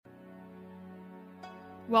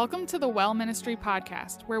Welcome to the Well Ministry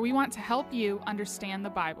Podcast, where we want to help you understand the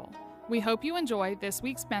Bible. We hope you enjoy this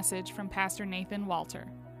week's message from Pastor Nathan Walter.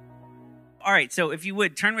 All right, so if you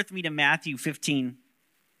would, turn with me to Matthew 15.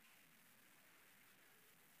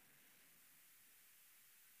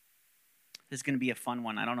 This is going to be a fun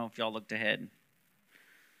one. I don't know if y'all looked ahead.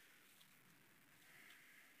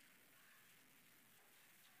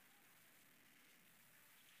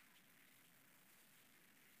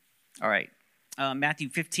 All right. Matthew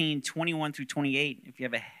 15, 21 through 28. If you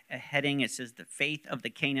have a heading, it says the faith of the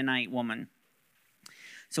Canaanite woman.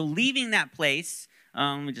 So leaving that place,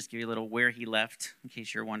 let me just give you a little where he left, in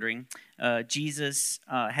case you're wondering. Jesus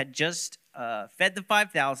had just fed the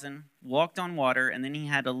 5,000, walked on water, and then he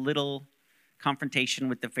had a little confrontation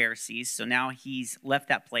with the Pharisees. So now he's left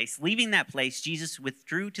that place. Leaving that place, Jesus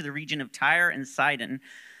withdrew to the region of Tyre and Sidon.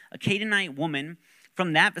 A Canaanite woman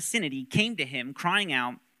from that vicinity came to him, crying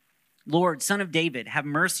out, "Lord, Son of David, have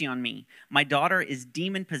mercy on me. My daughter is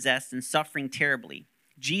demon-possessed and suffering terribly."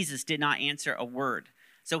 Jesus did not answer a word.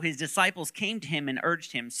 So his disciples came to him and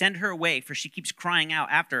urged him, "Send her away, for she keeps crying out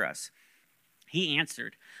after us." He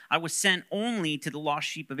answered, "I was sent only to the lost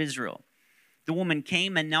sheep of Israel." The woman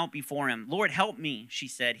came and knelt before him. "Lord, help me," she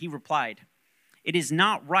said. He replied, "It is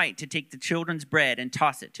not right to take the children's bread and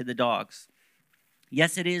toss it to the dogs."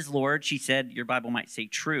 "Yes, it is, Lord," she said. Your Bible might say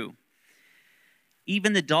true.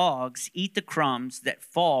 "Even the dogs eat the crumbs that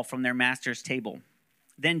fall from their master's table."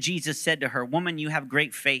 Then Jesus said to her, "Woman, you have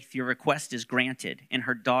great faith. Your request is granted." And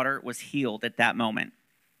her daughter was healed at that moment.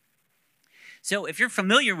 So if you're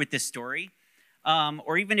familiar with this story,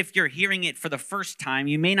 or even if you're hearing it for the first time,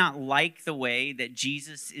 you may not like the way that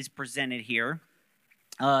Jesus is presented here.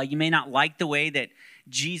 You may not like the way that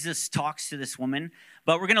Jesus talks to this woman,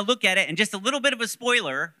 but we're going to look at it. And just a little bit of a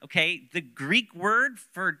spoiler, okay? The Greek word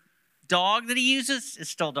for dog that he uses is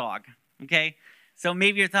still dog, okay? So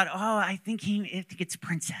maybe you thought, I think it's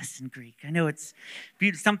princess in Greek. I know it's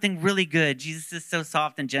something really good. Jesus is so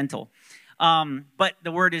soft and gentle. But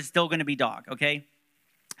the word is still going to be dog, okay?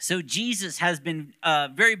 So Jesus has been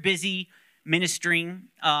very busy ministering.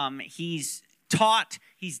 He's taught.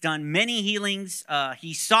 He's done many healings.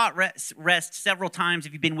 He sought rest several times.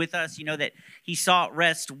 If you've been with us, you know that he sought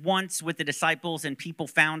rest once with the disciples and people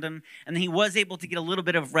found him. And then he was able to get a little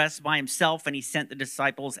bit of rest by himself, and he sent the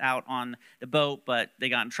disciples out on the boat, but they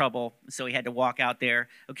got in trouble, so he had to walk out there.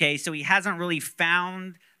 Okay, so he hasn't really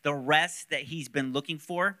found the rest that he's been looking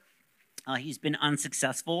for. He's been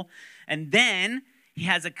unsuccessful. And then he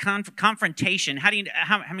has a confrontation. How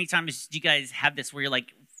many times do you guys have this where you're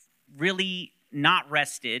like really not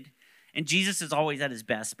rested, and Jesus is always at his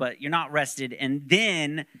best, but you're not rested, and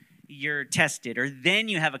then you're tested, or then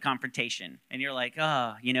you have a confrontation, and you're like,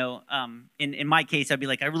 in my case, I'd be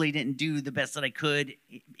like, I really didn't do the best that I could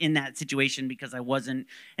in that situation because I wasn't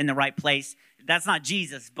in the right place. That's not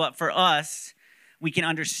Jesus, but for us, we can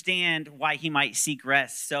understand why he might seek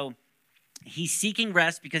rest. So he's seeking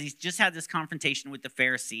rest because he's just had this confrontation with the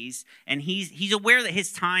Pharisees, and he's aware that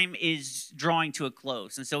his time is drawing to a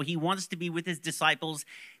close. And so he wants to be with his disciples,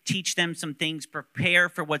 teach them some things, prepare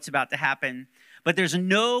for what's about to happen. But there's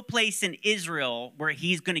no place in Israel where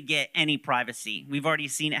he's going to get any privacy. We've already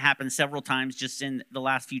seen it happen several times just in the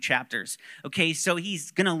last few chapters. Okay, so he's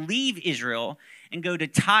going to leave Israel and go to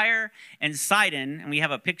Tyre and Sidon, and we have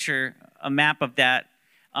a map of that.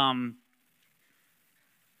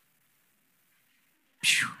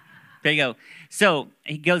 There you go. So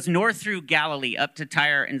he goes north through Galilee up to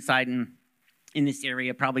Tyre and Sidon in this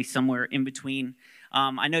area, probably somewhere in between.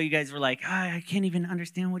 I know you guys were like, I can't even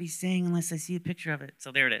understand what he's saying unless I see a picture of it.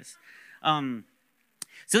 So there it is.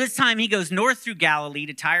 So this time he goes north through Galilee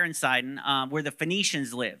to Tyre and Sidon, where the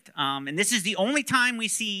Phoenicians lived. And this is the only time we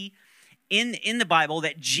see in the Bible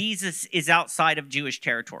that Jesus is outside of Jewish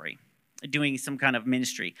territory doing some kind of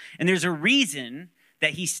ministry. And there's a reason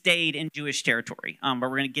that he stayed in Jewish territory. But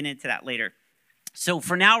we're going to get into that later. So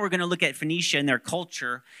for now, we're going to look at Phoenicia and their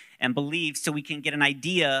culture and beliefs so we can get an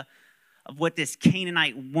idea of what this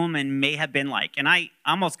Canaanite woman may have been like. And I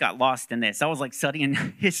almost got lost in this. I was like studying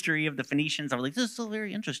history of the Phoenicians. I was like, this is so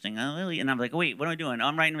very interesting. And I'm like, wait, what am I doing?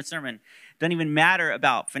 I'm writing a sermon. Doesn't even matter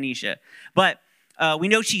about Phoenicia. But we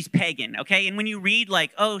know she's pagan, okay? And when you read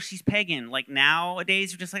like, she's pagan, like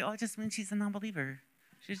nowadays, you're just like, it just means she's a non-believer.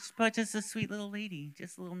 She's just a sweet little lady,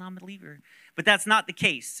 just a little non-believer. But that's not the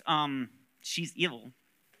case. She's evil.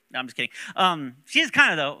 No, I'm just kidding. She is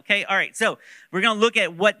kind of, though. Okay, all right. So we're going to look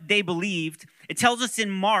at what they believed. It tells us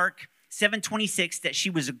in Mark 7:26 that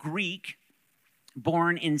she was a Greek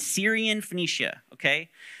born in Syrian Phoenicia, okay?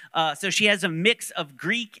 So she has a mix of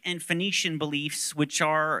Greek and Phoenician beliefs, which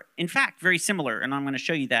are, in fact, very similar, and I'm going to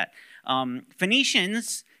show you that.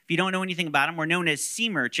 Phoenicians, if you don't know anything about them, were known as sea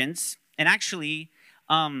merchants, and actually,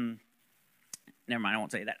 never mind, I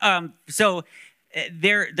won't tell you that.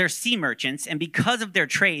 They're sea merchants, and because of their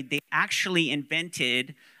trade, they actually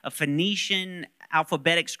invented a Phoenician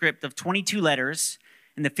alphabetic script of 22 letters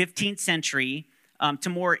in the 15th century to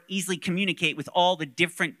more easily communicate with all the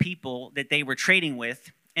different people that they were trading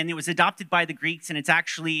with. And it was adopted by the Greeks, and it's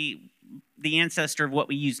actually the ancestor of what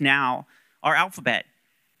we use now, our alphabet.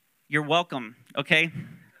 You're welcome, okay?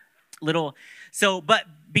 But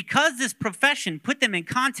because this profession put them in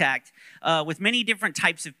contact with many different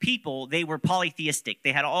types of people, they were polytheistic.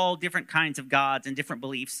 They had all different kinds of gods and different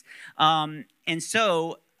beliefs. And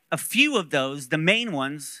so a few of those, the main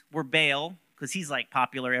ones, were Baal, because he's like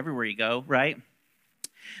popular everywhere you go, right?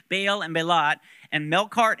 Baal and Baalat, and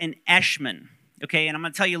Melkart and Eshmun. Okay, and I'm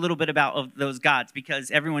going to tell you a little bit about those gods, because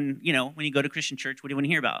everyone, when you go to Christian church, what do you want to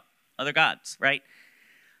hear about? Other gods, right?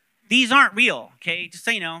 These aren't real, okay? Just so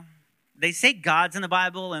you know. They say gods in the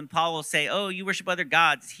Bible, and Paul will say, oh, you worship other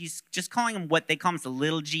gods. He's just calling them what they call them is a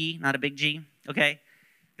little g, not a big G, okay?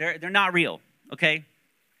 They're not real, okay?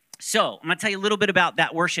 So I'm going to tell you a little bit about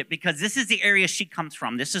that worship, because this is the area she comes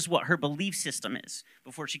from. This is what her belief system is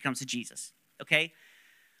before she comes to Jesus, okay?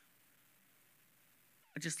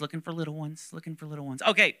 Just looking for little ones.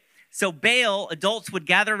 Okay, so Baal, adults would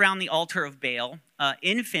gather around the altar of Baal.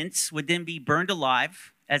 Infants would then be burned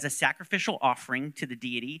alive as a sacrificial offering to the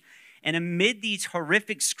deity. And amid these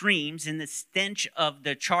horrific screams and the stench of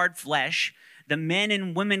the charred flesh, the men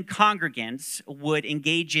and women congregants would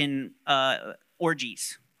engage in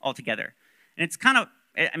orgies altogether. And it's kind of,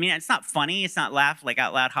 it's not funny. It's not laugh like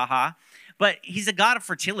out loud, haha. But he's a god of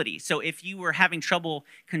fertility. So if you were having trouble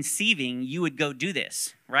conceiving, you would go do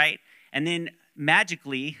this, right? And then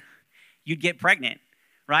magically, you'd get pregnant,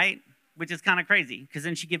 right? Which is kind of crazy, because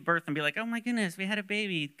then she'd give birth and be like, oh my goodness, we had a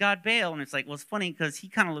baby, God Baal. And it's like, well, it's funny because he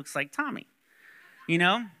kind of looks like Tommy,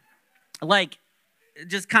 Like,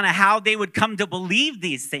 just kind of how they would come to believe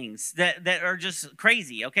these things that are just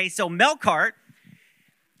crazy, okay? So Melkart,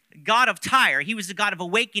 god of Tyre, he was the god of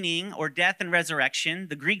awakening or death and resurrection.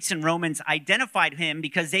 The Greeks and Romans identified him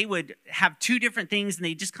because they would have two different things and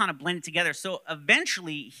they just kind of blended together. So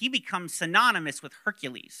eventually he becomes synonymous with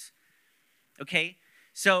Hercules, okay?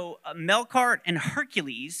 So Melkart and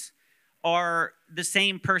Hercules are the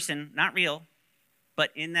same person, not real, but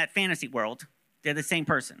in that fantasy world, they're the same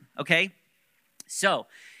person, okay? So,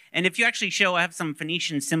 and if you actually I have some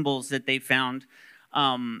Phoenician symbols that they found.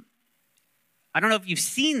 I don't know if you've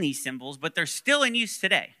seen these symbols, but they're still in use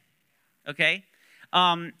today, okay?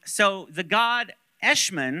 So the god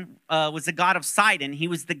Eshmun was the god of Sidon. He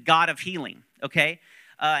was the god of healing, okay?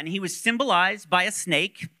 And he was symbolized by a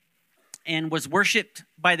snake and was worshipped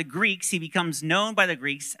by the Greeks. He becomes known by the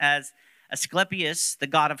Greeks as Asclepius, the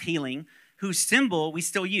god of healing, whose symbol we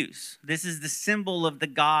still use. This is the symbol of the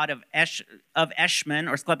god of Eshmun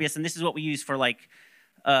or Asclepius, and this is what we use for like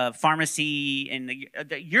pharmacy. And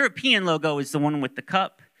the European logo is the one with the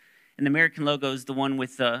cup, and the American logo is the one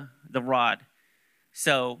with the rod.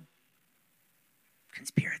 So,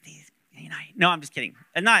 conspiracies unite. No, I'm just kidding.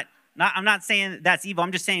 I'm not saying that's evil.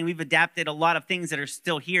 I'm just saying we've adapted a lot of things that are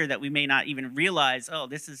still here that we may not even realize. Oh,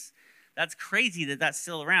 that's crazy that's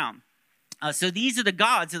still around. So these are the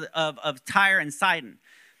gods of Tyre and Sidon.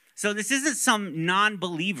 So this isn't some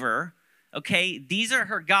non-believer, okay? These are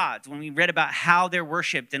her gods. When we read about how they're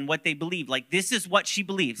worshipped and what they believe, like this is what she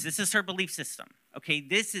believes. This is her belief system, okay?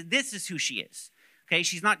 This is who she is, okay?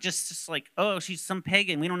 She's not just like, oh, she's some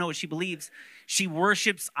pagan. We don't know what she believes. She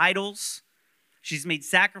worships idols. She's made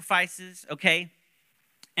sacrifices, okay?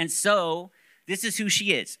 And so this is who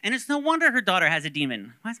she is. And it's no wonder her daughter has a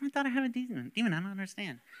demon. Why does my daughter have a demon? I don't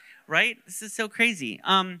understand, right? This is so crazy.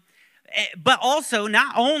 But also,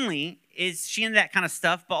 not only is she into that kind of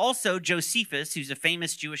stuff, but also Josephus, who's a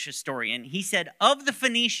famous Jewish historian, he said, of the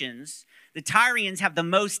Phoenicians, the Tyrians have the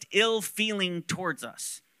most ill feeling towards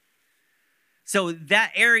us. So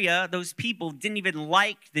that area, those people didn't even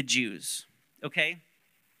like the Jews, okay?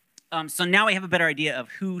 So now we have a better idea of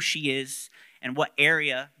who she is and what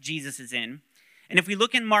area Jesus is in. And if we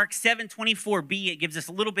look in Mark 7:24b, it gives us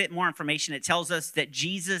a little bit more information. It tells us that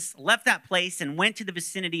Jesus left that place and went to the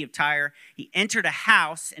vicinity of Tyre. He entered a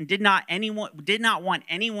house and did not want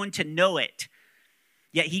anyone to know it,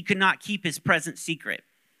 yet he could not keep his presence secret.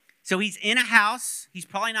 So he's in a house. He's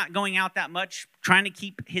probably not going out that much, trying to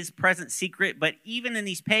keep his presence secret. But even in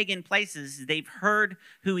these pagan places, they've heard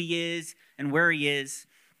who he is and where he is.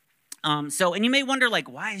 And you may wonder, like,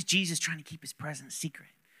 why is Jesus trying to keep his presence secret?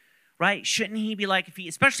 right? Shouldn't he be like,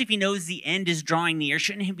 especially if he knows the end is drawing near,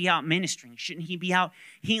 shouldn't he be out ministering? Shouldn't he be out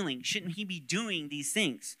healing? Shouldn't he be doing these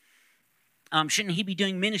things? Shouldn't he be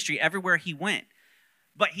doing ministry everywhere he went?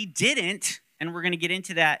 But he didn't, and we're going to get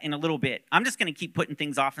into that in a little bit. I'm just going to keep putting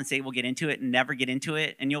things off and say we'll get into it and never get into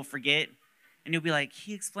it, and you'll forget. And you'll be like,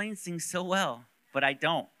 he explains things so well, but I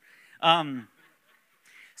don't.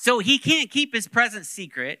 So he can't keep his presence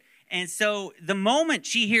secret. And so the moment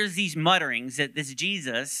she hears these mutterings that this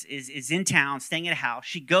Jesus is in town, staying at a house,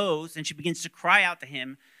 she goes and she begins to cry out to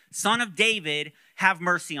him, Son of David, have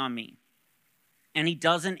mercy on me. And he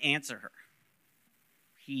doesn't answer her.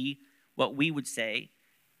 He, what we would say,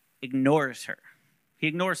 ignores her. He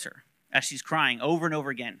ignores her as she's crying over and over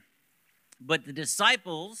again. But the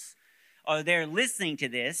disciples are there listening to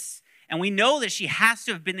this, and we know that she has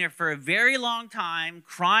to have been there for a very long time,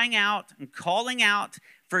 crying out and calling out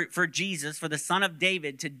for Jesus, for the Son of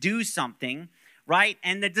David, to do something, right?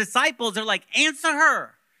 And the disciples are like, answer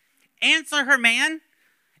her, man.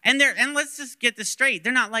 And let's just get this straight.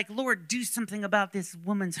 They're not like, Lord, do something about this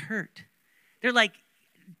woman's hurt. They're like,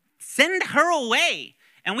 send her away.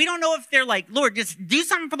 And we don't know if they're like, Lord, just do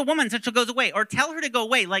something for the woman so she goes away, or tell her to go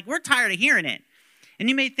away. Like, we're tired of hearing it. And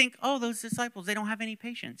you may think, oh, those disciples, they don't have any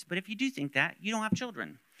patience. But if you do think that, you don't have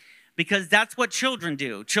children. Because that's what children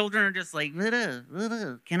do. Children are just like,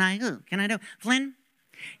 can I do? Flynn,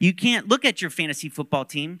 you can't look at your fantasy football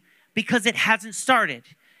team because it hasn't started.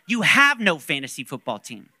 You have no fantasy football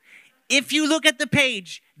team. If you look at the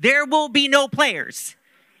page, there will be no players.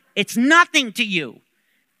 It's nothing to you.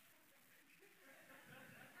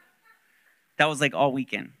 That was like all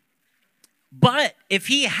weekend. But if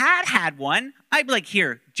he had one, I'd be like,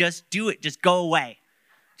 here, just do it. Just go away.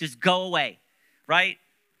 Just go away, right?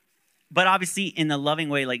 But obviously in the loving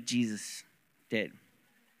way like Jesus did.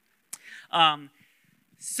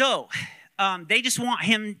 So they just want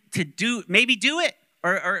him to maybe do it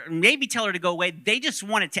or maybe tell her to go away. They just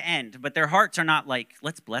want it to end, but their hearts are not like,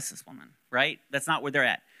 let's bless this woman, right? That's not where they're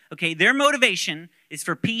at. Okay, their motivation is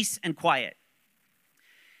for peace and quiet.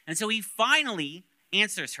 And so he finally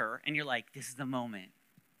answers her, and you're like, this is the moment.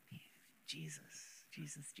 Jesus.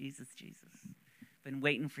 Been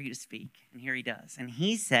waiting for you to speak. And here he does. And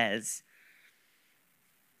he says,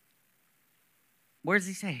 where does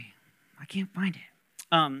he say? I can't find it.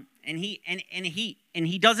 And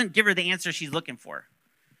he doesn't give her the answer she's looking for.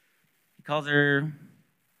 He calls her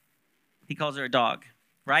a dog,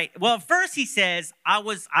 right? Well, at first he says, I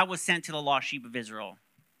was sent to the lost sheep of Israel.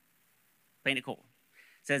 Plain and cool.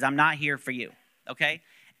 Says, I'm not here for you. Okay?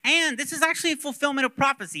 And this is actually a fulfillment of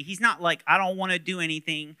prophecy. He's not like, I don't want to do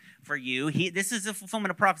anything for you. This is a fulfillment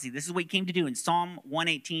of prophecy. This is what he came to do. In Psalm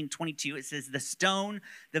 118:22, it says, the stone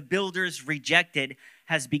the builders rejected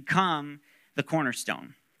has become the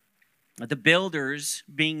cornerstone. The builders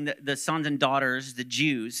being the sons and daughters, the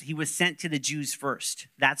Jews, he was sent to the Jews first.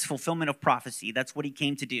 That's fulfillment of prophecy. That's what he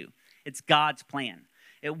came to do. It's God's plan.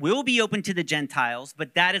 It will be open to the Gentiles,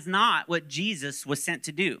 but that is not what Jesus was sent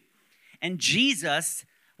to do. And Jesus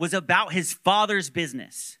was about his Father's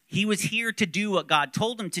business. He was here to do what God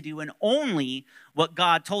told him to do and only what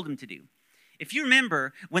God told him to do. If you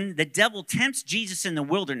remember, when the devil tempts Jesus in the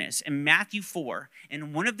wilderness in Matthew 4,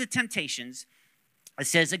 in one of the temptations, it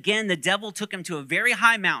says, again, the devil took him to a very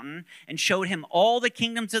high mountain and showed him all the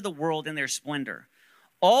kingdoms of the world in their splendor.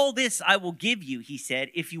 All this I will give you, he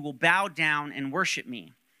said, if you will bow down and worship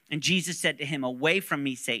me. And Jesus said to him, away from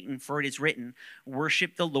me, Satan, for it is written,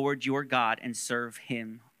 worship the Lord your God and serve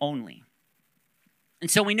him only.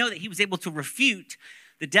 And so we know that he was able to refute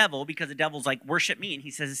the devil because the devil's like, worship me. And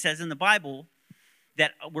he says, it says in the Bible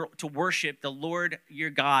that we're to worship the Lord your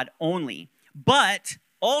God only. But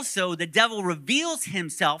also the devil reveals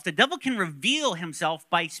himself. The devil can reveal himself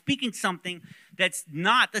by speaking something that's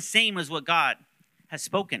not the same as what God has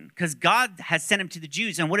spoken. Because God has sent him to the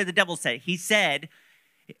Jews. And what did the devil say? He said,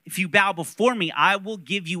 if you bow before me, I will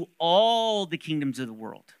give you all the kingdoms of the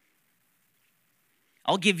world.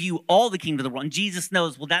 I'll give you all the kingdoms of the world. And Jesus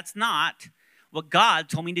knows, well, that's not what God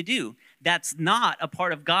told me to do. That's not a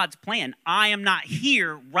part of God's plan. I am not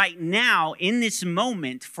here right now in this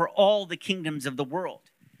moment for all the kingdoms of the world.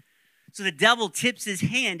 So the devil tips his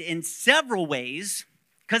hand in several ways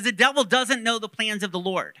because the devil doesn't know the plans of the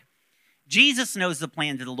Lord. Jesus knows the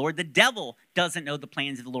plans of the Lord. The devil doesn't know the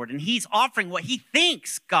plans of the Lord. And he's offering what he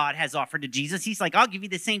thinks God has offered to Jesus. He's like, I'll give you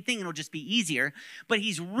the same thing and it'll just be easier. But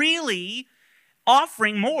he's really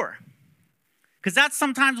offering more. Because that's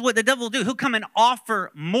sometimes what the devil will do. He'll come and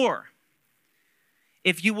offer more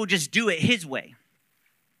if you will just do it his way.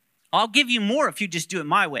 I'll give you more if you just do it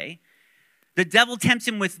my way. The devil tempts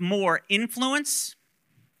him with more influence.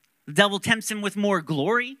 The devil tempts him with more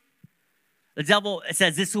glory. The devil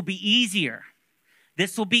says this will be easier.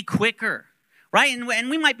 This will be quicker, right? And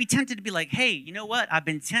we might be tempted to be like, hey, you know what? I've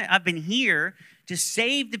been here to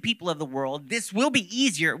save the people of the world. This will be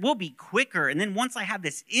easier. It will be quicker. And then once I have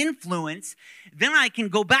this influence, then I can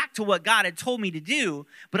go back to what God had told me to do,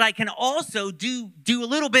 but I can also do a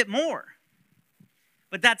little bit more.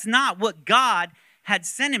 But that's not what God had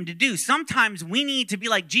sent him to do. Sometimes we need to be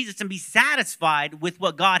like Jesus and be satisfied with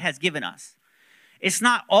what God has given us. It's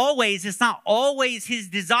not always his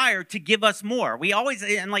desire to give us more. We always,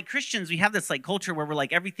 and like Christians, we have this like culture where we're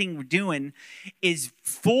like, everything we're doing is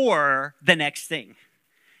for the next thing.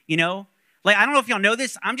 You know? Like, I don't know if y'all know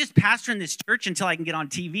this. I'm just pastoring this church until I can get on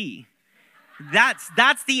TV. That's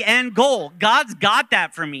the end goal. God's got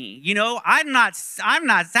that for me. You know, I'm not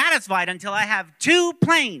satisfied until I have 2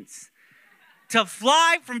 planes to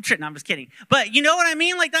fly from church. No, I'm just kidding. But you know what I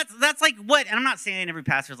mean? Like that's like what, and I'm not saying every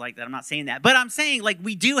pastor's like that. I'm not saying that. But I'm saying like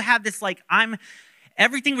we do have this like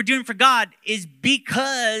everything we're doing for God is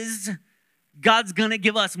because God's going to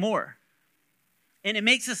give us more. And it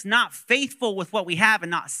makes us not faithful with what we have and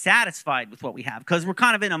not satisfied with what we have because we're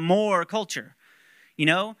kind of in a more culture. You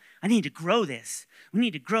know, I need to grow this. We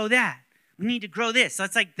need to grow that. We need to grow this. So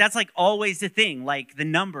that's like always the thing, like the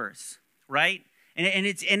numbers, right? And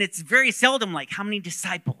it's very seldom like how many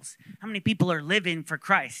disciples, how many people are living for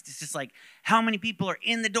Christ. It's just like how many people are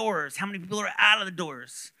in the doors, how many people are out of the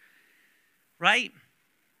doors, right?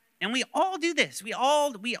 And we all do this. We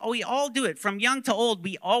all do it from young to old.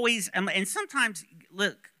 We always and sometimes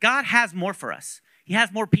look, God has more for us. He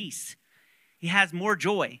has more peace. He has more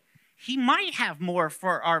joy. He might have more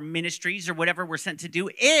for our ministries or whatever we're sent to do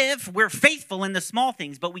if we're faithful in the small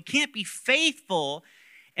things, but we can't be faithful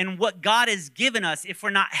in what God has given us if we're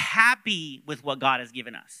not happy with what God has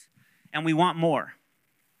given us and we want more.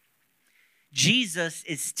 Jesus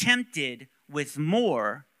is tempted with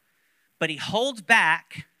more, but he holds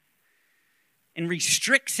back and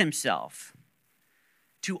restricts himself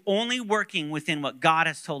to only working within what God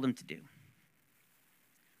has told him to do.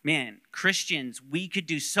 Man, Christians, we could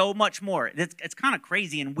do so much more. It's kind of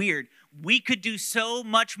crazy and weird. We could do so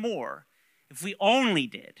much more if we only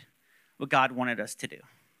did what God wanted us to do.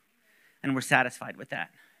 And we're satisfied with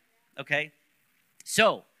that, okay?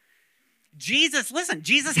 So, Jesus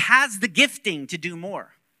has the gifting to do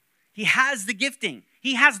more. He has the gifting.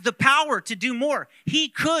 He has the power to do more. He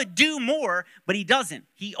could do more, but he doesn't.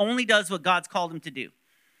 He only does what God's called him to do.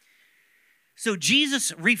 So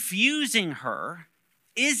Jesus refusing her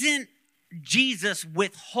isn't Jesus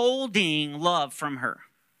withholding love from her,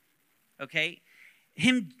 okay?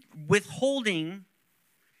 Him withholding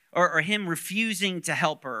or him refusing to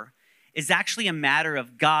help her is actually a matter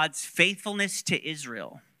of God's faithfulness to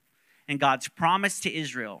Israel and God's promise to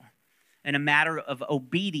Israel and a matter of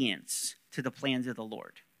obedience to the plans of the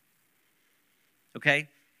Lord. Okay?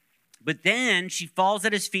 But then she falls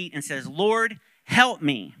at his feet and says, Lord, help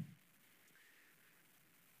me.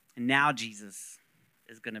 And now Jesus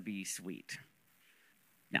is going to be sweet.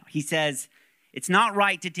 Now, he says, it's not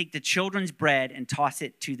right to take the children's bread and toss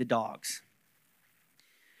it to the dogs.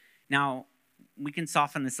 Now, we can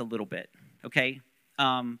soften this a little bit, okay?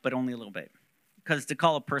 But only a little bit. Because to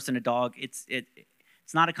call a person a dog, it's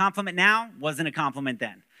not a compliment now, wasn't a compliment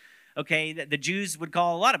then. Okay, the Jews would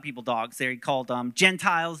call a lot of people dogs. They called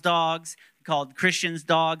Gentiles dogs, called Christians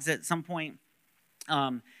dogs at some point.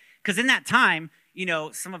 Because in that time, you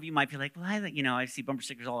know, some of you might be like, well, I see bumper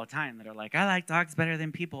stickers all the time that are like, I like dogs better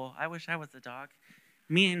than people. I wish I was a dog.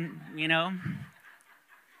 Me and, you know.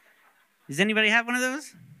 Does anybody have one of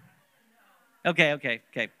those? Okay.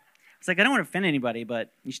 It's like, I don't want to offend anybody,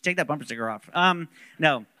 but you should take that bumper sticker off.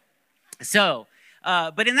 No. So,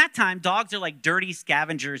 but in that time, dogs are like dirty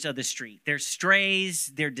scavengers of the street. They're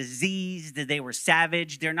strays, they're diseased, they were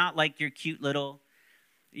savage. They're not like your cute little,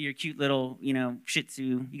 Shih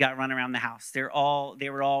Tzu you got running around the house. They were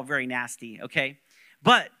all very nasty, okay?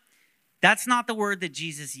 But that's not the word that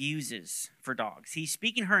Jesus uses for dogs. He's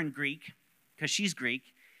speaking her in Greek, because she's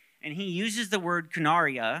Greek, and he uses the word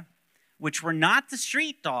kunaria, which were not the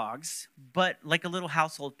street dogs, but like a little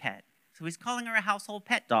household pet. So he's calling her a household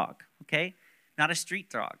pet dog, okay? Not a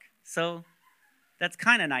street dog. So that's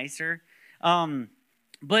kind of nicer.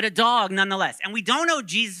 But a dog nonetheless. And we don't know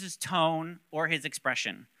Jesus' tone or his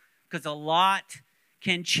expression, because a lot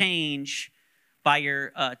can change by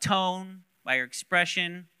your tone, by your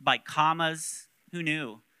expression, by commas. Who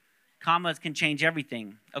knew? Commas can change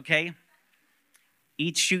everything, okay?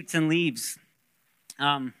 Eat shoots and leaves.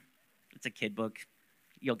 It's a kid book.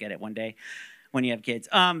 You'll get it one day when you have kids.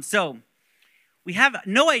 So we have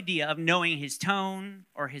no idea of knowing his tone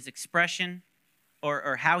or his expression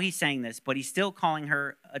or how he's saying this, but he's still calling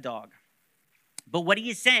her a dog. But what he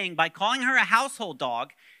is saying, by calling her a household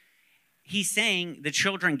dog, he's saying the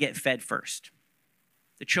children get fed first.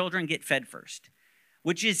 The children get fed first,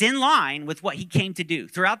 which is in line with what he came to do.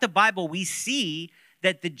 Throughout the Bible, we see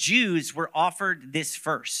that the Jews were offered this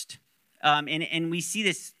first. And we see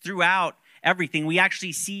this throughout everything. We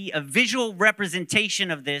actually see a visual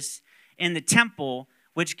representation of this in the temple,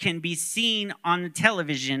 which can be seen on the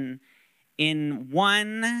television in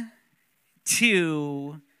 1,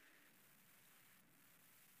 2,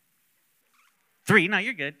 3. No,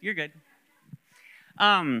 you're good. You're good.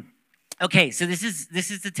 Okay, so this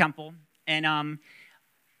is the temple, and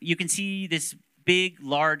you can see this big,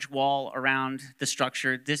 large wall around the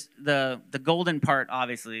structure. The golden part,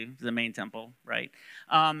 obviously, is the main temple, right?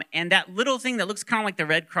 And that little thing that looks kind of like the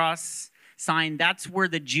Red Cross sign, that's where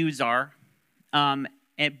the Jews are.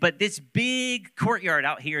 But this big courtyard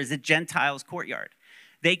out here is a Gentiles' courtyard.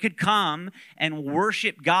 They could come and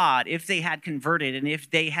worship God if they had converted and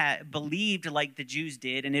if they had believed like the Jews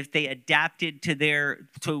did and if they adapted to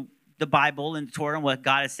the Bible and the Torah and what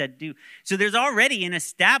God has said to do. So there's already an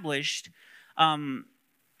established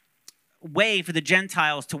way for the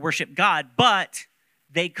Gentiles to worship God, but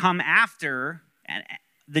they come after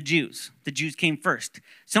the Jews. The Jews came first.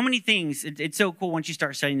 So many things. It's so cool once you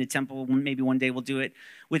start studying the temple. Maybe one day we'll do it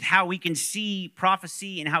with how we can see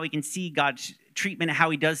prophecy and how we can see God's treatment and how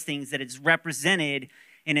he does things, that it's represented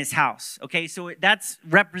in his house. Okay, so that's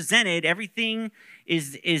represented. Everything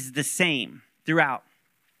is the same throughout.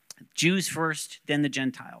 Jews first, then the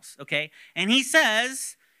Gentiles. Okay, and he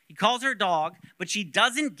says, he calls her a dog, but she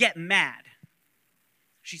doesn't get mad.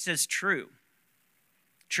 She says, true.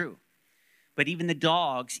 But even the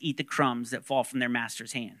dogs eat the crumbs that fall from their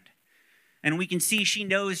master's hand. And we can see she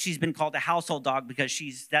knows she's been called a household dog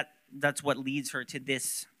because that's what leads her to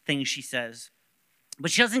this thing she says.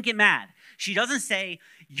 But she doesn't get mad. She doesn't say,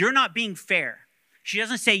 you're not being fair. She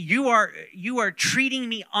doesn't say, you are treating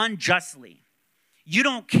me unjustly. You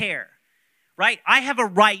don't care, right? I have a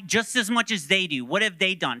right just as much as they do. What have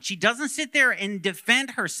they done? She doesn't sit there and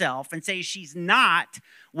defend herself and say she's not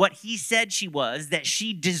what he said she was, that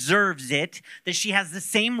she deserves it, that she has the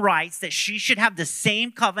same rights, that she should have the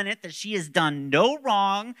same covenant, that she has done no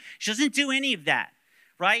wrong. She doesn't do any of that,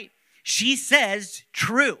 right? She says,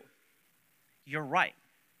 true. You're right.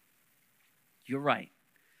 You're right.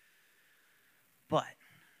 But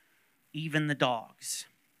even the dogs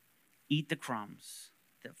eat the crumbs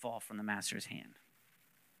that fall from the master's hand.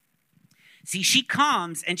 See, she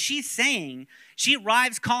comes and she's saying, she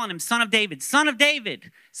arrives calling him son of David, son of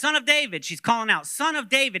David, son of David. She's calling out, son of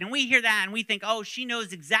David. And we hear that and we think, oh, she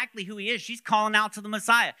knows exactly who he is. She's calling out to the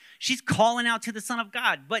Messiah. She's calling out to the Son of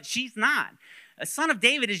God, but she's not. A son of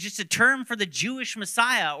David is just a term for the Jewish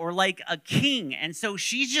Messiah or like a king. And so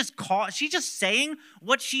she's just saying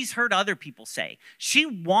what she's heard other people say. She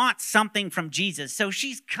wants something from Jesus. So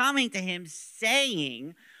she's coming to him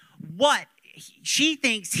saying what she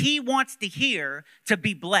thinks he wants to hear to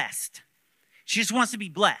be blessed. She just wants to be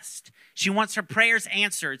blessed. She wants her prayers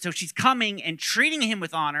answered. So she's coming and treating him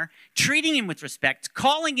with honor, treating him with respect,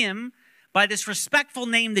 calling him by this respectful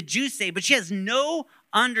name the Jews say, but she has no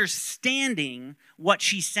understanding what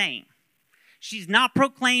she's saying. She's not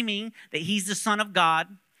proclaiming that he's the Son of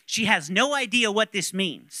God. She has no idea what this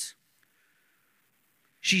means.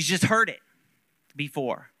 She's just heard it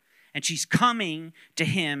before. And she's coming to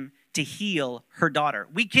him to heal her daughter.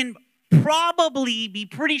 We can probably be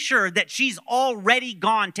pretty sure that she's already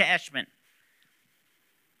gone to Eshman.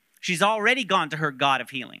 She's already gone to her God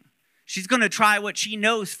of healing. She's going to try what she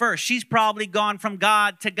knows first. She's probably gone from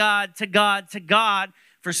God to God to God to God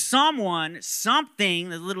for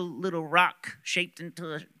something, a little rock shaped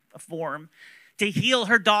into a form, to heal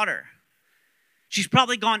her daughter. She's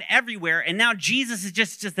probably gone everywhere, and now Jesus is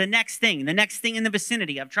just the next thing in the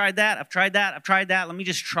vicinity. I've tried that. Let me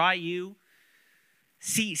just try you.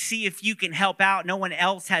 See if you can help out. No one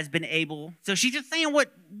else has been able. So she's just saying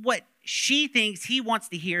what she thinks he wants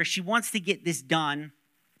to hear. She wants to get this done.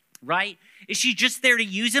 Right? Is she just there to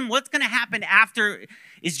use him? What's going to happen after?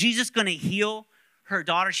 Is Jesus going to heal her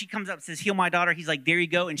daughter? She comes up and says, heal my daughter. He's like, there you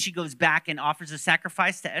go. And she goes back and offers a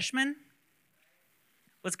sacrifice to Eshman.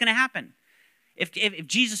 What's going to happen? If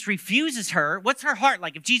Jesus refuses her, what's her heart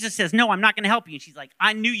like? If Jesus says, no, I'm not going to help you. And she's like,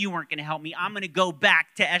 I knew you weren't going to help me. I'm going to go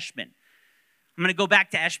back to Eshman. I'm going to go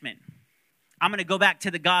back to Eshman. I'm going to go back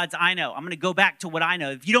to the gods I know. I'm going to go back to what I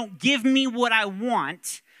know. If you don't give me what I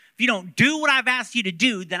want, if you don't do what I've asked you to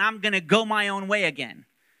do, then I'm going to go my own way again.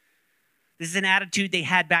 This is an attitude they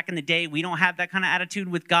had back in the day. We don't have that kind of attitude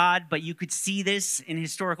with God, but you could see this in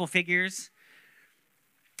historical figures.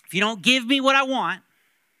 If you don't give me what I want,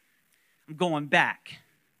 I'm going back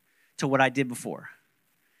to what I did before.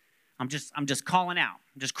 I'm just calling out.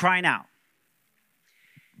 I'm just crying out.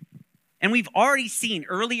 And we've already seen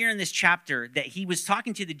earlier in this chapter that he was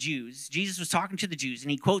talking to the Jews. Jesus was talking to the Jews,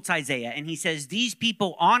 and he quotes Isaiah, and he says, these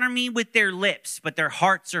people honor me with their lips, but their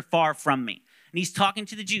hearts are far from me. And he's talking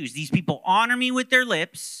to the Jews. These people honor me with their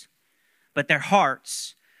lips, but their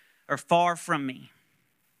hearts are far from me.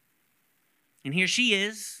 And here she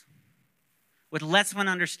is with less of an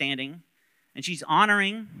understanding, and she's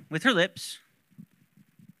honoring with her lips,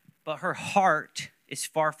 but her heart is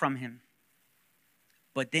far from him.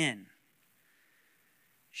 But then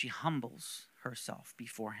she humbles herself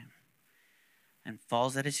before him and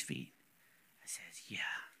falls at his feet and says, yeah,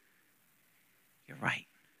 you're right.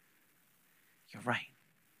 You're right.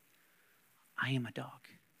 I am a dog.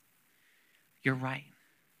 You're right.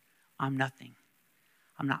 I'm nothing.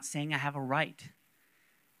 I'm not saying I have a right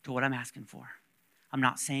to what I'm asking for. I'm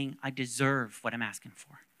not saying I deserve what I'm asking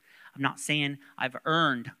for. I'm not saying I've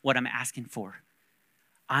earned what I'm asking for.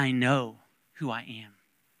 I know who I am.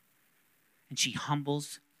 And she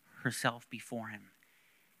humbles herself before him.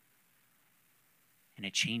 And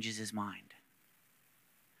it changes his mind.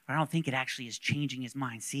 But I don't think it actually is changing his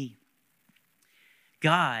mind. See,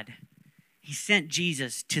 God, he sent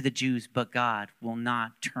Jesus to the Jews, but God will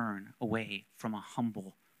not turn away from a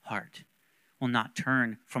humble heart. Will not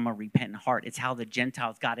turn from a repentant heart. It's how the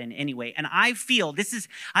Gentiles got in anyway. And I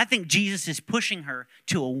think Jesus is pushing her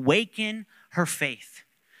to awaken her faith,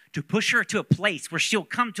 to push her to a place where she'll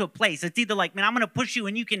come to a place. It's either like, man, I'm going to push you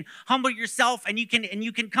and you can humble yourself and you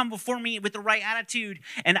can come before me with the right attitude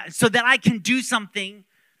and so that I can do something,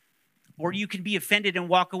 or you can be offended and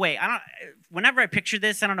walk away. Whenever I picture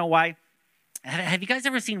this, I don't know why. Have you guys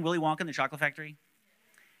ever seen Willy Wonka and the Chocolate Factory?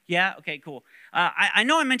 Yeah? Okay, cool. I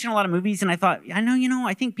know I mentioned a lot of movies, and I thought,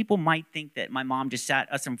 I think people might think that my mom just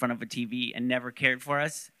sat us in front of a TV and never cared for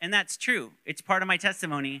us. And that's true. It's part of my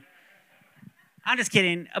testimony. I'm just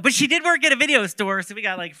kidding. But she did work at a video store, so we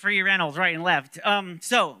got like free rentals right and left.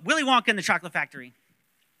 So, Willy Wonka and the Chocolate Factory.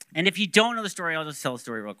 And if you don't know the story, I'll just tell the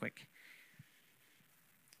story real quick.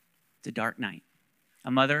 It's a dark night.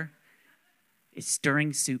 A mother is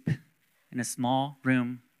stirring soup in a small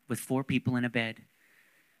room with 4 people in a bed.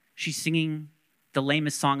 She's singing the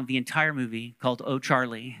lamest song of the entire movie called Oh,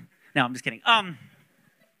 Charlie. No, I'm just kidding.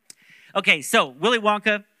 Okay, so Willy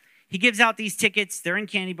Wonka, he gives out these tickets. They're in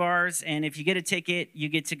candy bars, and if you get a ticket, you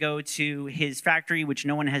get to go to his factory, which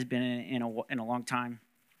no one has been in a long time.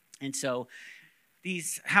 And so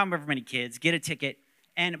these, however many kids, get a ticket,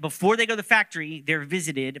 and before they go to the factory, they're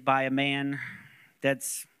visited by a man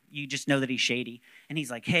you just know that he's shady. And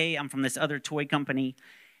he's like, hey, I'm from this other toy company,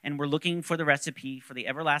 and we're looking for the recipe for the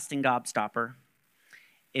everlasting gobstopper.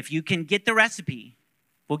 If you can get the recipe,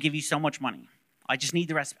 we'll give you so much money. I just need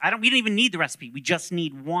the recipe. We don't even need the recipe. We just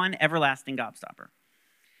need one everlasting gobstopper.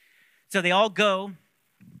 So they all go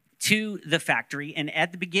to the factory, and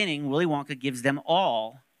at the beginning, Willy Wonka gives them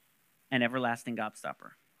all an everlasting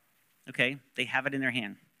gobstopper. Okay? They have it in their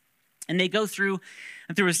hand. And they go through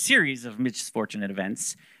a series of misfortunate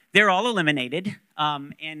events. They're all eliminated.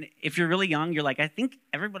 And if you're really young, you're like, I think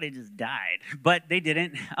everybody just died. But they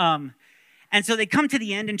didn't. And so they come to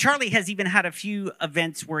the end. And Charlie has even had a few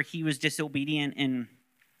events where he was disobedient. And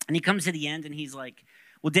he comes to the end and he's like,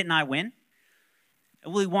 well, didn't I win?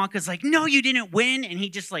 And Willy Wonka's like, no, you didn't win. And he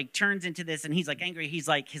just like turns into this. And he's like angry. He's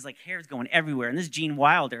like, his like hair's going everywhere. And this is Gene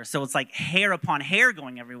Wilder. So it's like hair upon hair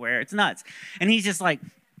going everywhere. It's nuts. And he's just like,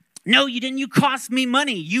 no, you didn't. You cost me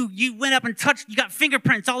money. You went up and touched, you got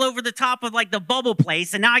fingerprints all over the top of like the bubble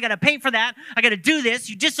place. And now I got to pay for that. I got to do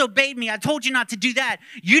this. You disobeyed me. I told you not to do that.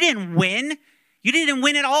 You didn't win. You didn't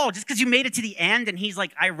win at all just because you made it to the end. And he's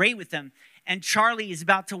like irate with them. And Charlie is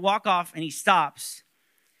about to walk off and he stops.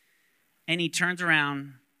 And he turns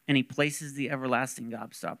around and he places the everlasting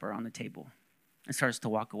gobstopper on the table and starts to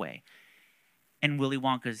walk away. And Willy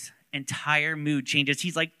Wonka's entire mood changes.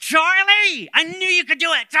 He's like, Charlie, I knew you could do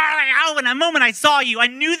it. Charlie, oh, in the moment I saw you, I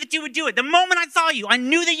knew that you would do it. The moment I saw you, I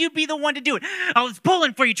knew that you'd be the one to do it. I was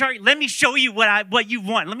pulling for you, Charlie. Let me show you what you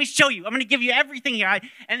want. Let me show you. I'm going to give you everything here.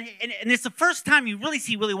 And it's the first time you really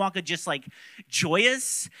see Willy Wonka just like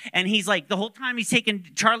joyous. And he's like, the whole time he's taking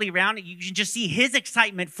Charlie around, you can just see his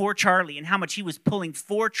excitement for Charlie and how much he was pulling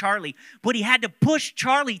for Charlie. But he had to push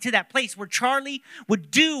Charlie to that place where Charlie would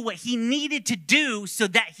do what he needed to do so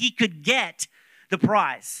that he could get the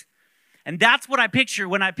prize. And that's what I picture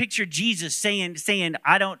when I picture Jesus saying,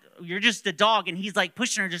 you're just a dog. And he's like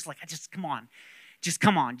pushing her, just like, come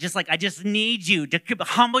on. Just like, I just need you to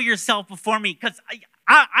humble yourself before me. Because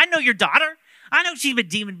I know your daughter. I know she's been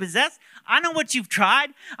demon possessed. I know what you've tried.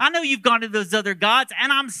 I know you've gone to those other gods,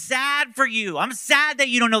 and I'm sad for you. I'm sad that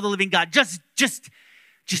you don't know the living God. Just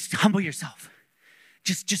humble yourself.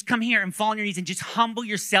 Just come here and fall on your knees and just humble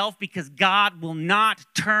yourself, because God will not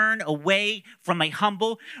turn away from a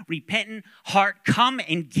humble, repentant heart. Come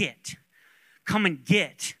and get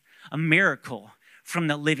a miracle from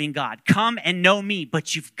the living God. Come and know me,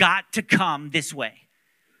 but you've got to come this way.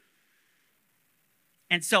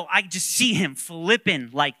 And so I just see him flipping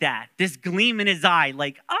like that, this gleam in his eye,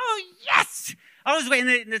 like, oh, yes. I was waiting.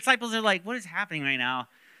 The disciples are like, what is happening right now?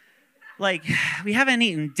 Like, we haven't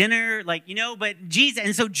eaten dinner, like, but Jesus.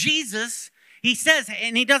 And so Jesus, he says,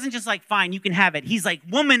 and he doesn't just like, fine, you can have it. He's like,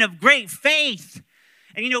 woman of great faith.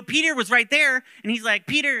 And, Peter was right there. And he's like,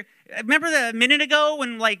 Peter, remember the minute ago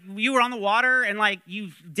when like you were on the water and like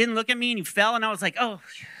you didn't look at me and you fell? And I was like, oh,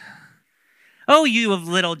 you of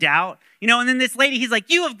little doubt. And then this lady, he's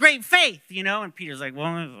like, you have great faith, and Peter's like, well,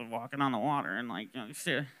 I was walking on the water and like, and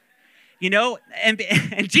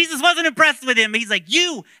Jesus wasn't impressed with him. He's like,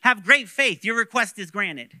 you have great faith. Your request is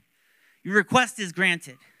granted. Your request is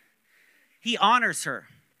granted. He honors her.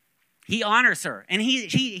 And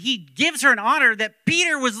he gives her an honor that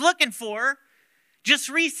Peter was looking for just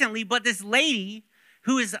recently. But this lady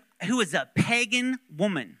who is a pagan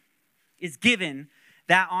woman is given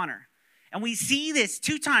that honor. And we see this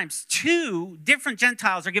 2 times. 2 different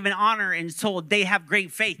Gentiles are given honor and told they have great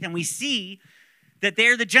faith. And we see that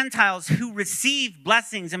they're the Gentiles who receive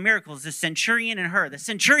blessings and miracles, the centurion and her. The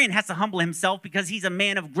centurion has to humble himself because he's a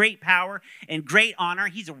man of great power and great honor.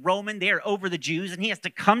 He's a Roman. They are over the Jews. And he has to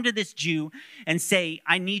come to this Jew and say,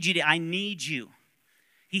 I need you.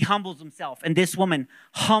 He humbles himself. And this woman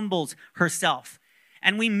humbles herself.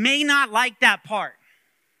 And we may not like that part.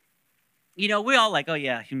 We're all like, oh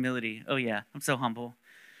yeah, humility. Oh yeah, I'm so humble.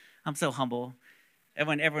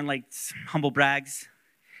 Everyone likes humble brags.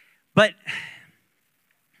 But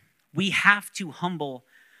we have to humble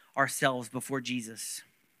ourselves before Jesus.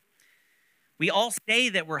 We all say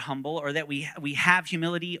that we're humble or that we have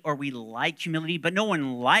humility or we like humility, but no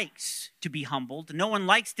one likes to be humbled. No one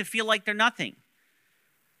likes to feel like they're nothing.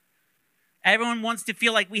 Everyone wants to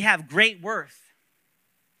feel like we have great worth.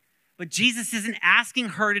 But Jesus isn't asking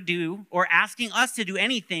her to do or asking us to do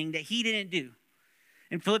anything that he didn't do.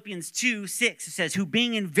 In Philippians 2:6, it says, who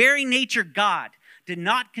being in very nature God, did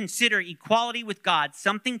not consider equality with God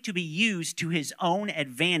something to be used to his own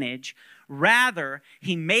advantage. Rather,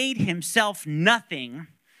 he made himself nothing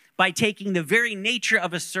by taking the very nature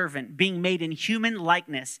of a servant, being made in human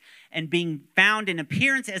likeness, and being found in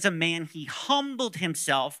appearance as a man, he humbled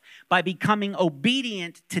himself by becoming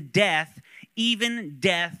obedient to death, even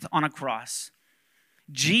death on a cross.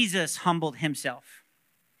 Jesus humbled himself.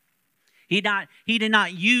 He did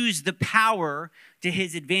not use the power to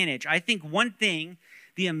his advantage. I think one thing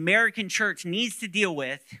the American church needs to deal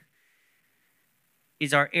with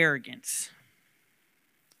is our arrogance.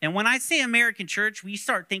 And when I say American church, we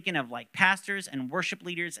start thinking of like pastors and worship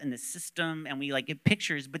leaders and the system, and we like get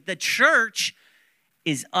pictures, but the church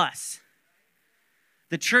is us.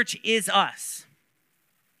 The church is us.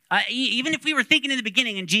 Even if we were thinking in the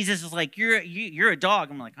beginning and Jesus was like, you're a dog.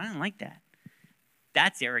 I'm like, I don't like that.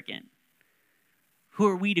 That's arrogant. Who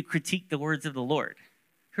are we to critique the words of the Lord?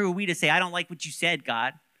 Who are we to say, I don't like what you said,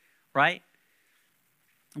 God, right?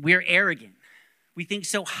 We're arrogant. We think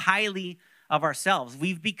so highly of ourselves.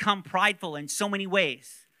 We've become prideful in so many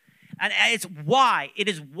ways. And it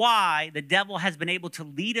is why the devil has been able to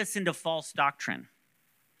lead us into false doctrine.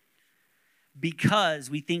 Because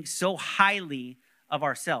we think so highly of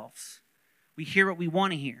ourselves. We hear what we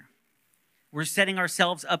want to hear. We're setting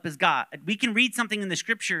ourselves up as God. We can read something in the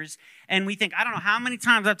scriptures and we think, I don't know how many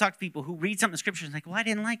times I've talked to people who read something in the scriptures and like, well, I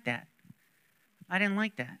didn't like that.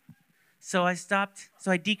 So I stopped,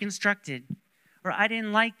 so I deconstructed. Or I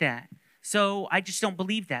didn't like that. So I just don't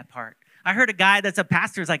believe that part. I heard a guy that's a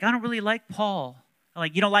pastor is like, I don't really like Paul. I'm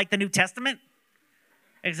like, you don't like the New Testament?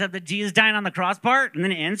 Except that Jesus dying on the cross part and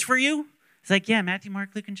then it ends for you? It's like, yeah, Matthew, Mark,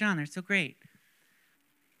 Luke, and John, they're so great.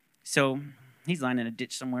 So he's lying in a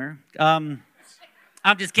ditch somewhere. I'm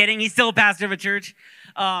just kidding. He's still a pastor of a church,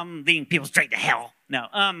 leading people straight to hell. No,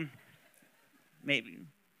 maybe.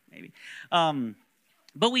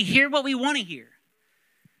 But we hear what we want to hear.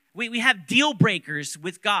 We have deal breakers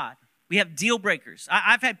with God. We have deal breakers.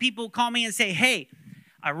 I've had people call me and say, hey,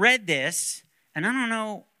 I read this, and I don't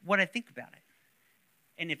know what I think about it.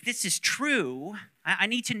 And if this is true, I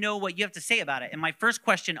need to know what you have to say about it. And my first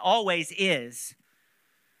question always is,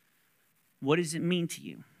 what does it mean to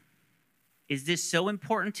you? Is this so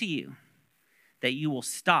important to you that you will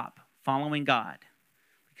stop following God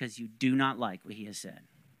because you do not like what he has said?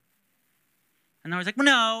 And I was like,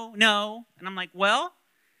 well, no. And I'm like, well,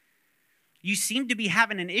 you seem to be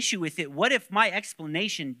having an issue with it. What if my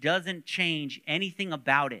explanation doesn't change anything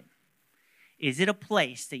about it? Is it a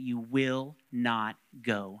place that you will not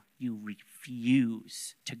go? You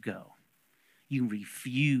refuse to go. You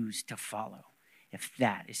refuse to follow. If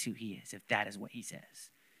that is who he is, if that is what he says.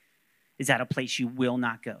 Is that a place you will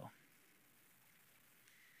not go?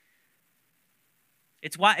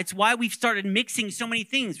 It's why we've started mixing so many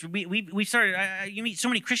things. We started, you meet so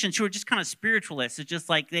many Christians who are just kind of spiritualists. It's just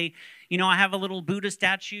like I have a little Buddha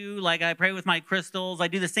statue, like I pray with my crystals, I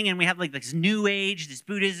do this thing, and we have like this New Age, this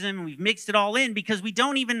Buddhism, and we've mixed it all in because we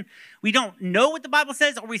don't know what the Bible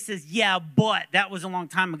says, or we says, yeah, but that was a long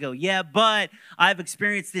time ago. Yeah, but I've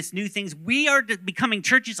experienced this new things. We are becoming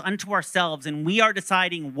churches unto ourselves, and we are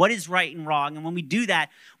deciding what is right and wrong. And when we do that,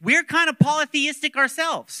 we're kind of polytheistic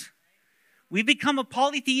ourselves. We've become a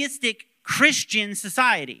polytheistic Christian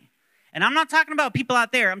society. And I'm not talking about people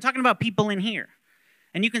out there. I'm talking about people in here.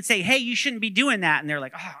 And you can say, hey, you shouldn't be doing that. And they're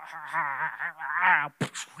like,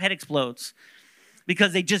 head explodes.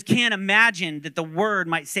 Because they just can't imagine that the word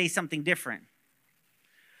might say something different.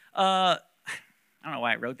 I don't know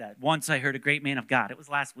why I wrote that. Once I heard a great man of God. It was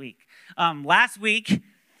last week. Last week,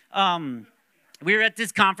 we were at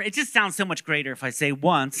this conference. It just sounds so much greater if I say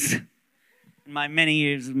once in my many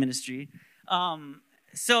years of ministry.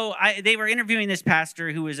 They were interviewing this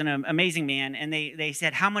pastor who was an amazing man, and they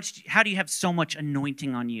said, how do you have so much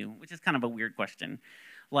anointing on you? Which is kind of a weird question.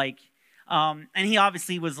 And he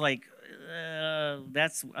obviously was like,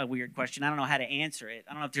 that's a weird question. I don't know how to answer it.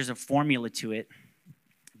 I don't know if there's a formula to it.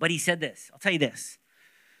 But he said this. I'll tell you this.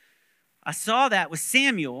 I saw that with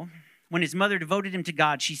Samuel, when his mother devoted him to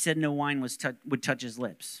God, she said no wine would touch his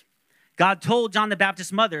lips. God told John the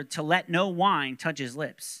Baptist's mother to let no wine touch his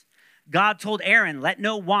lips. God told Aaron, let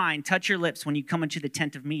no wine touch your lips when you come into the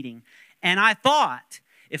tent of meeting. And I thought,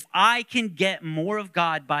 if I can get more of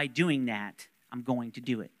God by doing that, I'm going to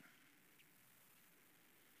do it.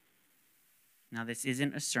 Now, this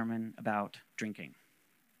isn't a sermon about drinking.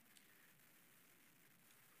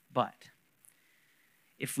 But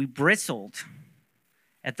if we bristled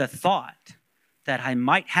at the thought that I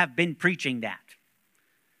might have been preaching that,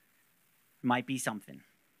 it might be something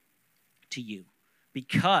to you.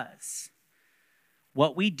 Because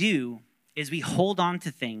what we do is we hold on to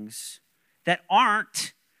things that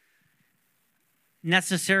aren't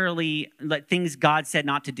necessarily like things God said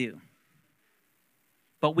not to do.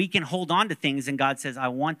 But we can hold on to things and God says, I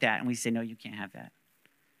want that. And we say, no, you can't have that.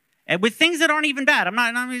 And with things that aren't even bad. I'm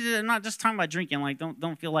not just talking about drinking. Like,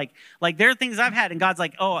 don't feel like there are things I've had and God's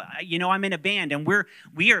like, oh, I'm in a band and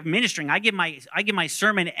we are ministering. I give my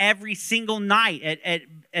sermon every single night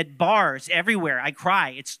at bars everywhere. I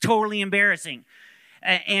cry. It's totally embarrassing.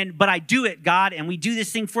 But I do it, God, and we do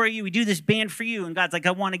this thing for you. We do this band for you. And God's like,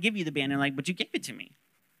 I want to give you the band. And I'm like, but you gave it to me.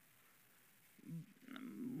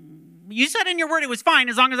 You said in your word it was fine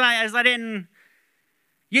as long as I didn't.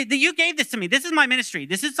 You gave this to me. This is my ministry.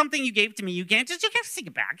 This is something you gave to me. You can't take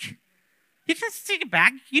it back. You can't take it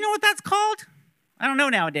back. You know what that's called? I don't know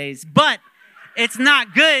nowadays. But it's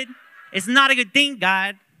not good. It's not a good thing,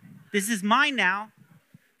 God. This is mine now.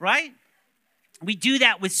 Right? We do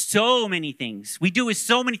that with so many things. We do with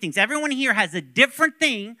so many things. Everyone here has a different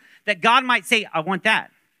thing that God might say, I want that.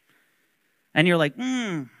 And you're like,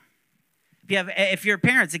 If you're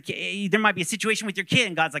parents, there might be a situation with your kid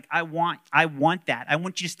and God's like, I want that. I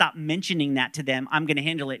want you to stop mentioning that to them. I'm going to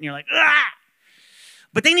handle it. And you're like, ah!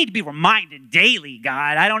 But they need to be reminded daily,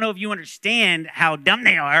 God. I don't know if you understand how dumb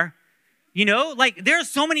they are. There are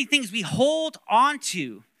so many things we hold on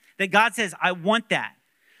to that God says, I want that.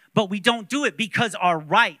 But we don't do it because our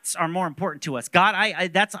rights are more important to us. God,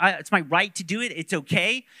 it's my right to do it. It's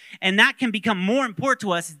okay. And that can become more important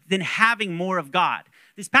to us than having more of God.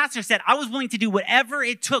 This pastor said, I was willing to do whatever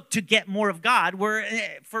it took to get more of God, where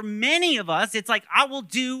for many of us, it's like, I'll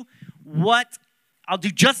do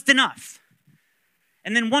just enough.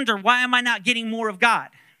 And then wonder, why am I not getting more of God?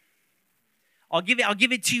 I'll give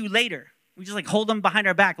it to you later. We just hold them behind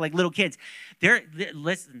our back like little kids.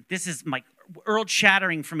 Listen, this is like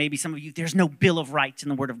earth-shattering for maybe some of you. There's no Bill of Rights in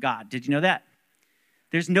the Word of God. Did you know that?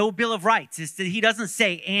 There's no Bill of Rights. He doesn't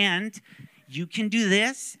say, and you can do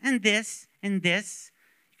this and this and this.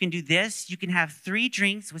 You can do this. You can have 3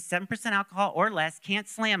 drinks with 7% alcohol or less. Can't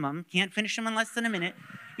slam them. Can't finish them in less than a minute.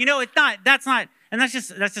 It's not. That's not. And that's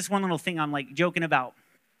just one little thing I'm joking about.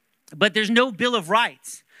 But there's no Bill of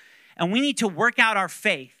Rights. And we need to work out our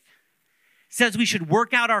faith. It says we should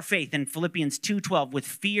work out our faith in Philippians 2:12 with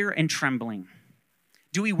fear and trembling.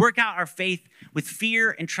 Do we work out our faith with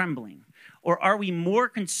fear and trembling? Or are we more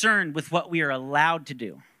concerned with what we are allowed to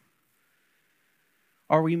do?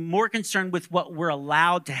 Are we more concerned with what we're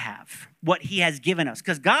allowed to have, what he has given us?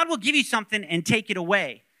 Because God will give you something and take it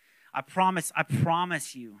away. I promise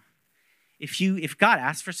you. If God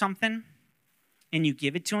asks for something and you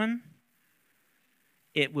give it to him,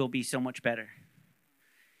 it will be so much better.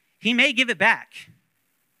 He may give it back.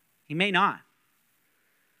 He may not.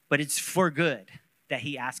 But it's for good that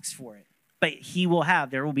he asks for it. But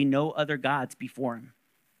there will be no other gods before him.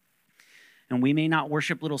 And we may not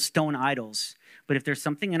worship little stone idols, but if there's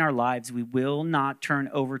something in our lives we will not turn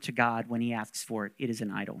over to God when he asks for it, it is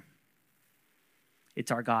an idol.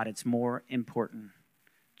 It's our God. It's more important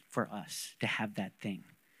for us to have that thing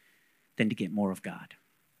than to get more of God.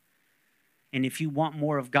 And if you want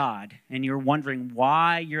more of God and you're wondering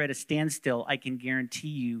why you're at a standstill, I can guarantee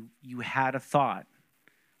you had a thought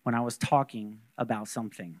when I was talking about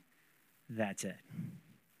something. That's it.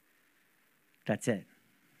 That's it.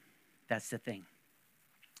 That's the thing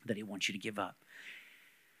that he wants you to give up.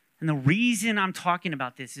 And the reason I'm talking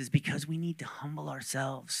about this is because we need to humble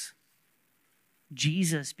ourselves.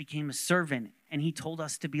 Jesus became a servant, and he told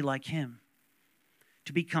us to be like him,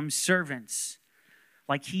 to become servants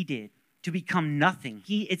like he did, to become nothing.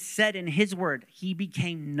 It said in his word, he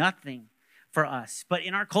became nothing for us. But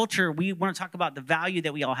in our culture, we want to talk about the value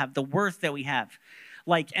that we all have, the worth that we have.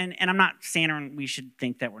 And I'm not saying we should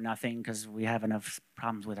think that we're nothing because we have enough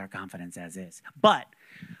problems with our confidence as is. But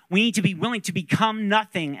we need to be willing to become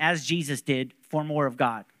nothing as Jesus did for more of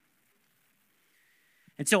God.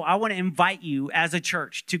 And so I want to invite you as a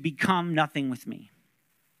church to become nothing with me.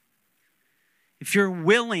 If you're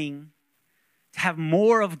willing to have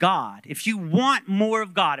more of God, if you want more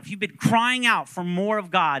of God, if you've been crying out for more of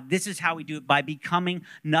God, this is how we do it, by becoming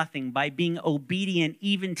nothing, by being obedient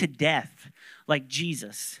even to death like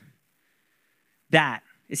Jesus. That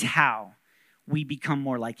is how we become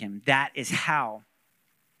more like him. That is how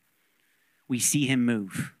we see him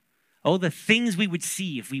move. Oh, the things we would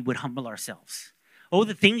see if we would humble ourselves. Oh,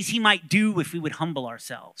 the things he might do if we would humble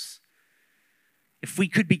ourselves. If we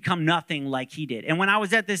could become nothing like he did. And when I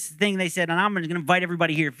was at this thing, they said, and I'm going to invite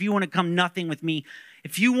everybody here, if you want to come nothing with me,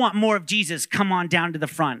 if you want more of Jesus, come on down to the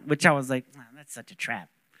front. Which I was like, oh, that's such a trap.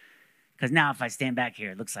 Because now if I stand back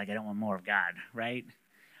here, it looks like I don't want more of God, right?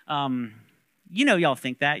 Y'all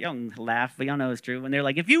think that. Y'all can laugh, but y'all know it's true. When they're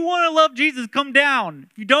like, if you want to love Jesus, come down.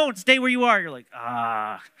 If you don't, stay where you are. You're like,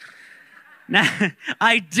 Now,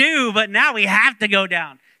 I do, but now we have to go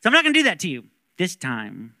down. So I'm not going to do that to you this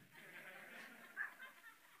time.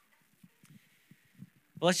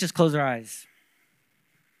 Well, let's just close our eyes.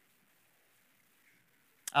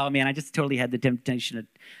 Oh, man, I just totally had the temptation to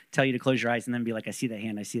tell you to close your eyes and then be like, I see that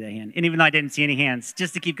hand, I see that hand. And even though I didn't see any hands,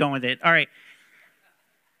 just to keep going with it. All right.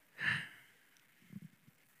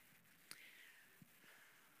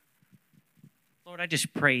 Lord, I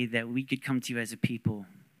just pray that we could come to you as a people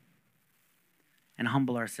and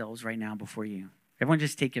humble ourselves right now before you. Everyone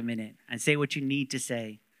just take a minute and say what you need to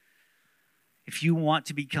say. If you want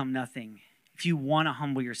to become nothing, if you want to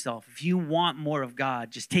humble yourself, if you want more of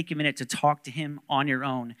God, just take a minute to talk to him on your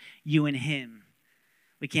own, you and him.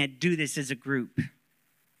 We can't do this as a group.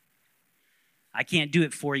 I can't do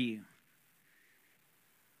it for you.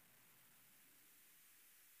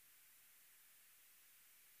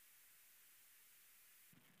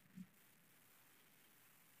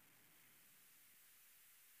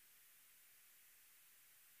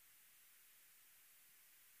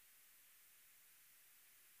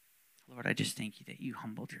 Lord, I just thank you that you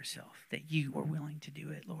humbled yourself, that you were willing to do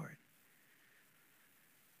it, Lord.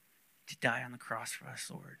 To die on the cross for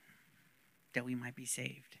us, Lord, that we might be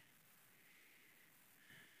saved.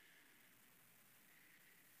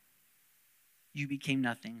 You became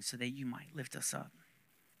nothing so that you might lift us up.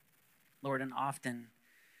 Lord, and often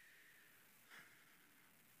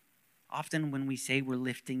when we say we're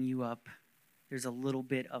lifting you up, there's a little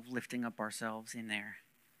bit of lifting up ourselves in there.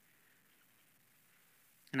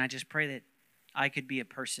 And I just pray that I could be a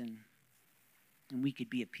person and we could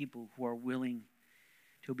be a people who are willing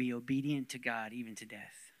to be obedient to God even to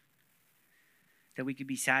death. That we could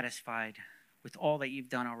be satisfied with all that you've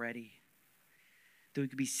done already. That we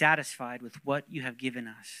could be satisfied with what you have given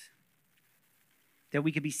us. That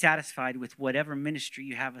we could be satisfied with whatever ministry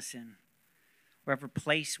you have us in, wherever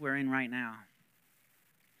place we're in right now.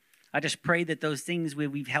 I just pray that those things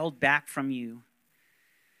we've held back from you,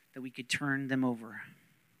 that we could turn them over.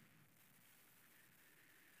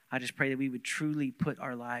 I just pray that we would truly put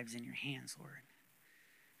our lives in your hands, Lord.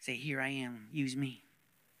 Say, here I am, use me.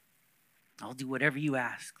 I'll do whatever you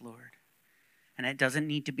ask, Lord. And it doesn't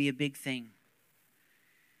need to be a big thing.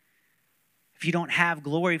 If you don't have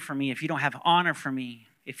glory for me, if you don't have honor for me,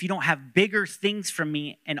 if you don't have bigger things from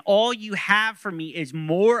me and all you have for me is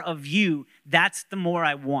more of you, that's the more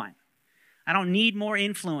I want. I don't need more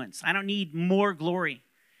influence. I don't need more glory.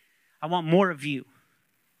 I want more of you.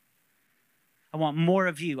 I want more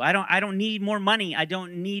of you. I don't need more money. I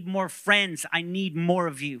don't need more friends. I need more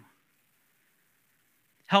of you.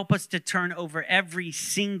 Help us to turn over every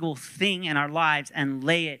single thing in our lives and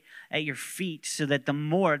lay it at your feet so that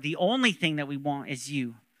the only thing that we want is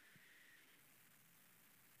you.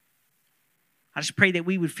 I just pray that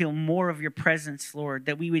we would feel more of your presence, Lord,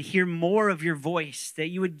 that we would hear more of your voice, that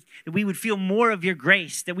we would feel more of your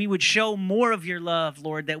grace, that we would show more of your love,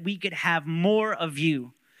 Lord, that we could have more of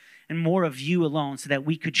you and more of you alone so that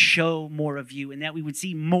we could show more of you and that we would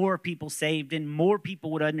see more people saved and more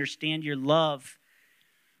people would understand your love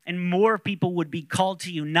and more people would be called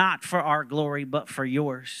to you, not for our glory, but for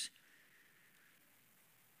yours.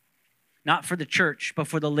 Not for the church, but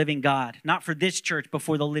for the living God. Not for this church, but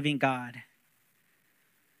for the living God.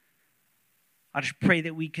 I just pray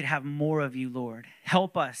that we could have more of you, Lord.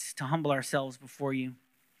 Help us to humble ourselves before you.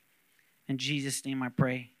 In Jesus' name I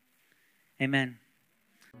pray. Amen.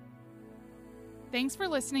 Thanks for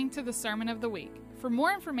listening to the Sermon of the Week. For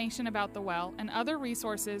more information about The Well and other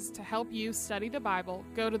resources to help you study the Bible,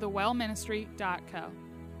 go to thewellministry.co.